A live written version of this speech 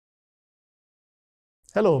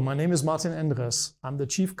Hello, my name is Martin Endress. I'm the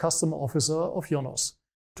Chief Customer Officer of IONOS.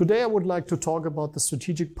 Today I would like to talk about the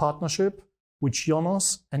strategic partnership which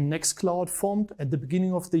IONOS and Nextcloud formed at the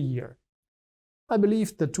beginning of the year. I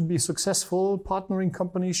believe that to be successful, partnering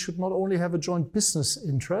companies should not only have a joint business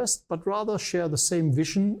interest, but rather share the same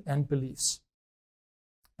vision and beliefs.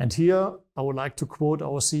 And here I would like to quote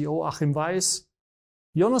our CEO Achim Weiss: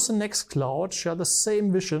 IONOS and Nextcloud share the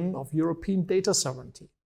same vision of European data sovereignty.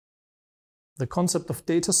 The concept of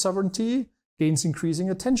data sovereignty gains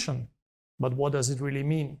increasing attention. But what does it really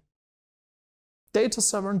mean? Data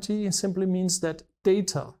sovereignty simply means that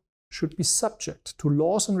data should be subject to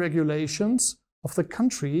laws and regulations of the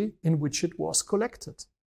country in which it was collected.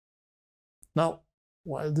 Now,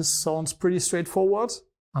 while this sounds pretty straightforward,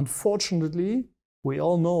 unfortunately, we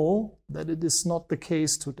all know that it is not the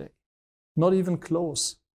case today. Not even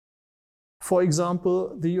close. For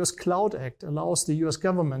example, the US Cloud Act allows the US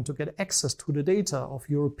government to get access to the data of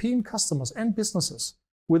European customers and businesses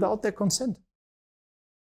without their consent.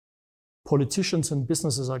 Politicians and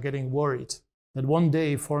businesses are getting worried that one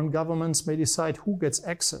day foreign governments may decide who gets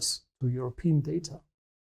access to European data.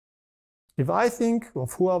 If I think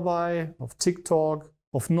of Huawei, of TikTok,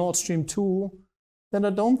 of Nord Stream 2, then I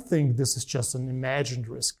don't think this is just an imagined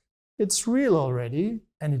risk. It's real already,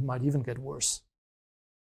 and it might even get worse.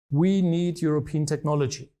 We need European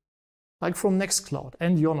technology, like from Nextcloud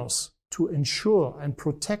and IONOS, to ensure and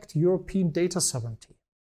protect European data sovereignty.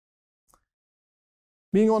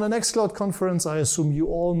 Being on a Nextcloud conference, I assume you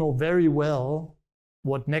all know very well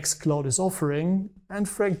what Nextcloud is offering, and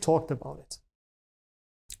Frank talked about it.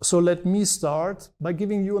 So let me start by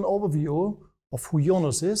giving you an overview of who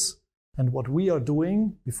IONOS is and what we are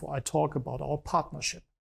doing before I talk about our partnership.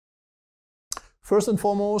 First and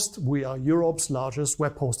foremost, we are Europe's largest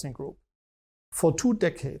web hosting group. For 2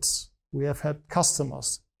 decades, we have had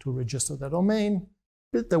customers to register their domain,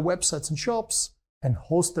 build their websites and shops, and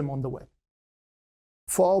host them on the web.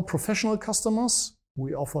 For our professional customers,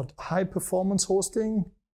 we offered high-performance hosting,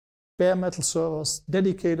 bare metal servers,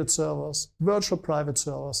 dedicated servers, virtual private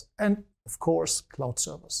servers, and of course, cloud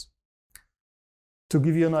servers. To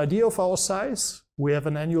give you an idea of our size, we have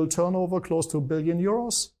an annual turnover close to €1 billion,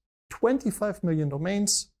 25 million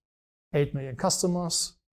domains, 8 million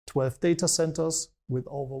customers, 12 data centers with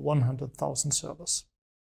over 100,000 servers.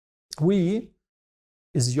 We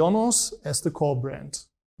is IONOS as the core brand.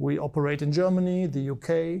 We operate in Germany, the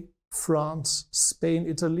UK, France, Spain,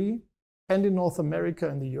 Italy, and in North America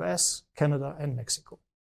and the US, Canada, and Mexico.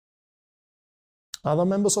 Other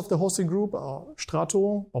members of the hosting group are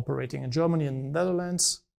Strato, operating in Germany and the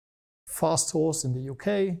Netherlands, FastHost in the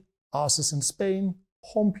UK, Arsys in Spain,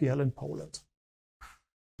 HomePL in Poland.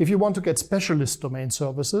 If you want to get specialist domain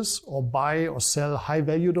services or buy or sell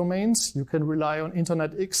high-value domains, you can rely on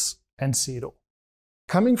InternetX and Sedo.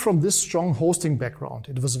 Coming from this strong hosting background,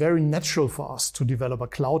 it was very natural for us to develop a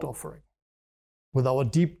cloud offering. With our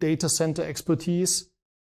deep data center expertise,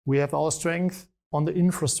 we have our strength on the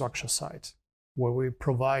infrastructure side, where we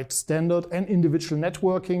provide standard and individual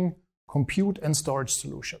networking, compute and storage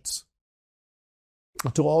solutions.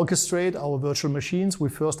 To orchestrate our virtual machines, we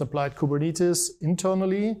first applied Kubernetes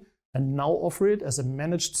internally and now offer it as a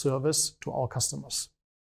managed service to our customers.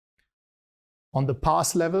 On the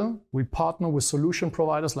PaaS level, we partner with solution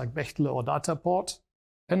providers like Bechtle or Dataport,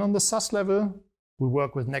 and on the SaaS level, we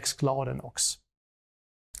work with Nextcloud and Ox.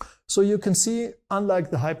 So you can see, unlike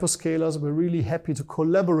the hyperscalers, we're really happy to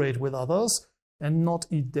collaborate with others and not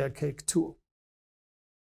eat their cake too.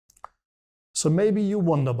 So maybe you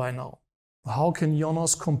wonder by now, how can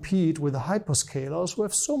IONOS compete with the hyperscalers who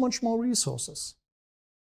have so much more resources?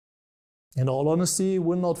 In all honesty,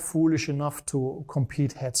 we're not foolish enough to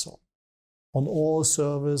compete heads-on on all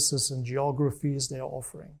services and geographies they are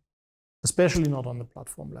offering, especially not on the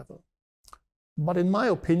platform level. But in my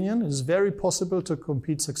opinion, it is very possible to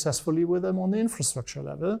compete successfully with them on the infrastructure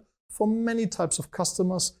level for many types of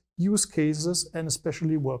customers, use cases, and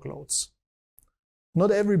especially workloads. Not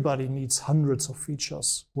everybody needs hundreds of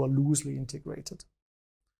features who are loosely integrated.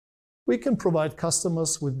 We can provide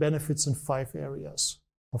customers with benefits in 5 areas: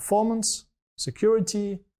 performance,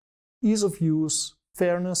 security, ease of use,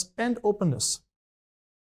 fairness, and openness.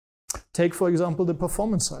 Take, for example, the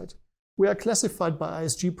performance side. We are classified by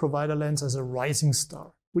ISG Provider Lens as a rising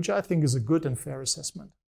star, which I think is a good and fair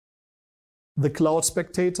assessment. The Cloud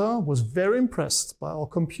Spectator was very impressed by our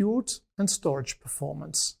compute and storage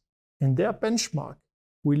performance. In their benchmark,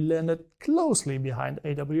 we landed closely behind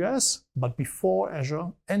AWS, but before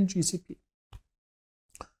Azure and GCP.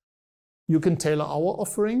 You can tailor our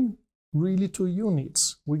offering really to your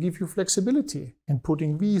needs. We give you flexibility in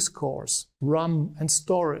putting vScores, RAM and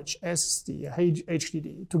storage, SSD,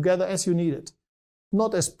 HDD together as you need it,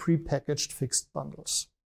 not as prepackaged fixed bundles.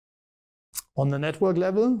 On the network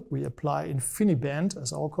level, we apply InfiniBand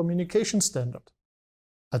as our communication standard,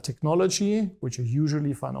 a technology which you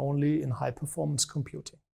usually find only in high-performance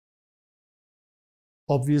computing.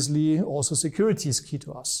 Obviously, also security is key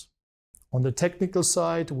to us. On the technical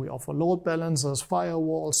side, we offer load balancers,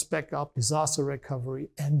 firewalls, backup, disaster recovery,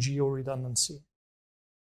 and geo-redundancy.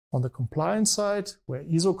 On the compliance side, we're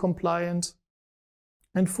ISO compliant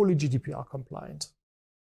and fully GDPR compliant.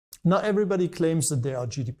 Now everybody claims that they are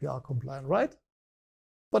GDPR compliant, right?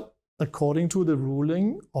 But according to the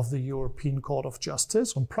ruling of the European Court of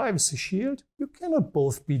Justice on Privacy Shield, you cannot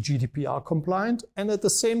both be GDPR compliant and at the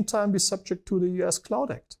same time be subject to the US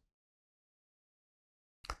Cloud Act.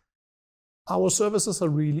 Our services are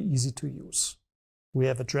really easy to use. We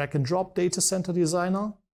have a drag and drop data center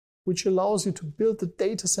designer, which allows you to build the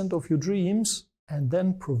data center of your dreams and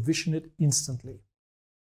then provision it instantly.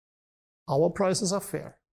 Our prices are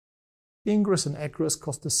fair. Ingress and Egress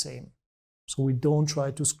cost the same, so we don't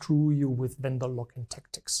try to screw you with vendor lock-in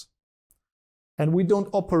tactics. And we don't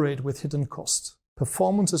operate with hidden cost.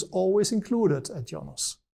 Performance is always included at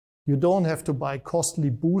IONOS. You don't have to buy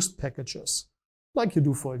costly boost packages, like you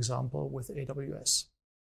do, for example, with AWS.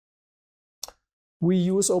 We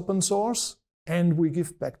use open source and we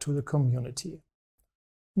give back to the community.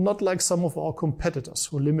 Not like some of our competitors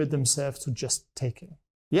who limit themselves to just taking.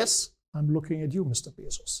 Yes, I'm looking at you, Mr.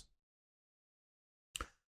 Bezos.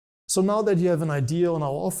 So now that you have an idea on our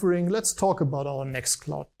offering, let's talk about our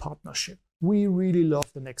Nextcloud partnership. We really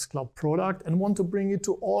love the Nextcloud product and want to bring it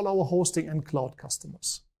to all our hosting and cloud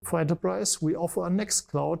customers. For enterprise, we offer a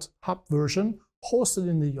Nextcloud hub version hosted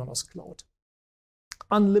in the IONOS cloud.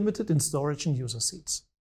 Unlimited in storage and user seats.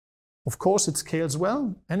 Of course, it scales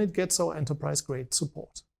well and it gets our enterprise-grade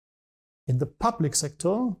support. In the public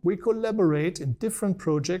sector, we collaborate in different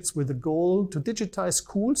projects with the goal to digitize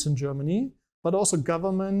schools in Germany, but also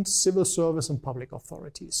government, civil service, and public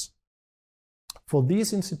authorities. For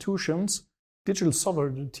these institutions, digital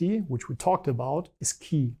sovereignty, which we talked about, is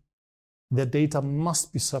key. Their data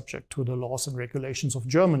must be subject to the laws and regulations of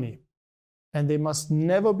Germany, and they must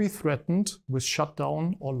never be threatened with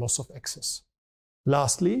shutdown or loss of access.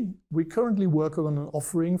 Lastly, we currently work on an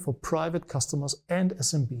offering for private customers and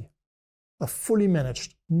SMB. A fully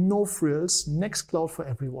managed, no-frills Nextcloud for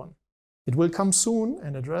everyone. It will come soon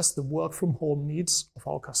and address the work-from-home needs of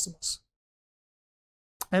our customers.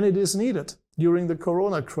 And it is needed. During the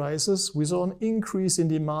Corona crisis, we saw an increase in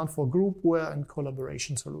demand for groupware and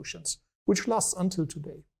collaboration solutions, which lasts until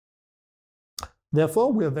today.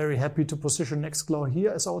 Therefore, we are very happy to position Nextcloud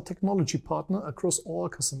here as our technology partner across all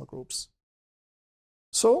customer groups.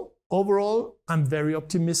 So, overall, I'm very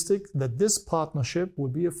optimistic that this partnership will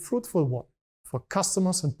be a fruitful one for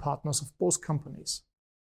customers and partners of both companies.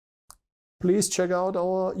 Please check out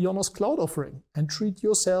our IONOS Cloud offering and treat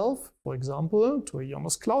yourself, for example, to a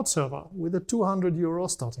IONOS Cloud server with a €200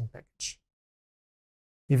 starting package.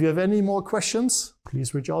 If you have any more questions,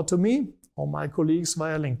 please reach out to me or my colleagues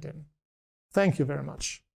via LinkedIn. Thank you very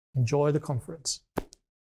much. Enjoy the conference.